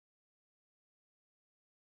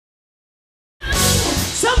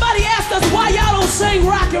asked us why y'all don't sing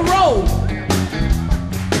rock and roll.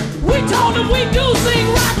 We told them we do sing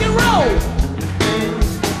rock and roll.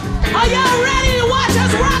 Are y'all ready to watch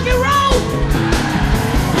us rock and roll?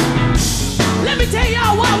 Let me tell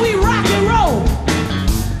y'all why we rock and roll.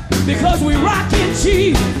 Because we rock in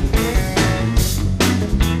Jesus.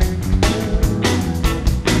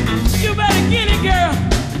 You better get it, girl.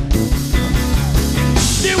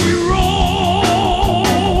 Then we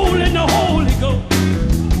roll in the Holy Ghost.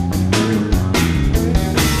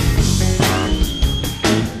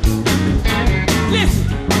 Listen,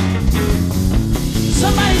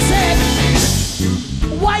 somebody said,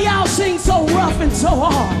 why y'all sing so rough and so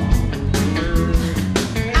hard?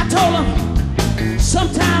 I told them,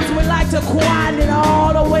 sometimes we like to quiet it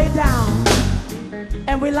all the way down,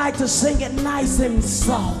 and we like to sing it nice and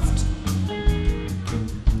soft.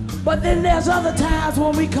 But then there's other times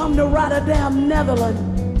when we come to Rotterdam, Netherlands,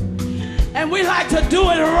 and we like to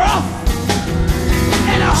do it rough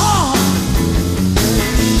and hard.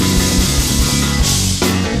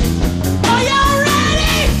 Are y'all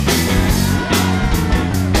ready?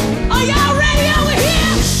 Are y'all ready over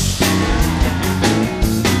here?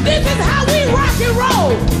 This is how we rock and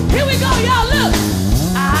roll. Here we go, y'all, look.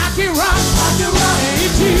 I can rock,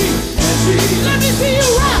 in Jesus. Let me see you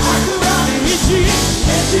rock. I can rock in Jesus.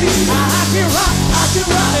 I can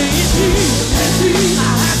rock, in Jesus.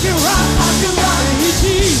 I can rock, in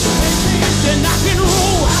Jesus. Then I can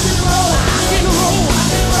roll, I can roll, I can roll, I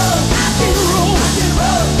can roll, I can roll, I can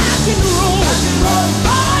roll, I can roll, I can roll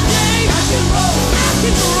all day. I can roll, I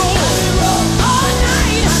can roll, all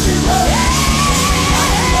night. I can roll.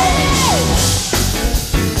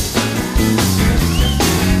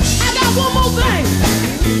 I got one more thing.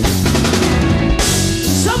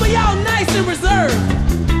 Some of y'all nice and reserved,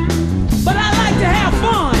 but I like to have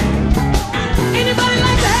fun. Anybody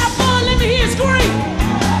like to have fun? Let me hear you scream.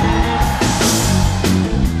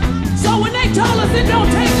 So when they told us it don't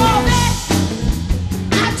take all that,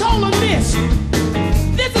 I told them this.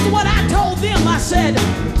 This is what I told them. I said,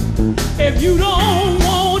 if you don't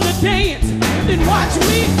want to dance, then watch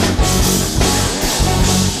me.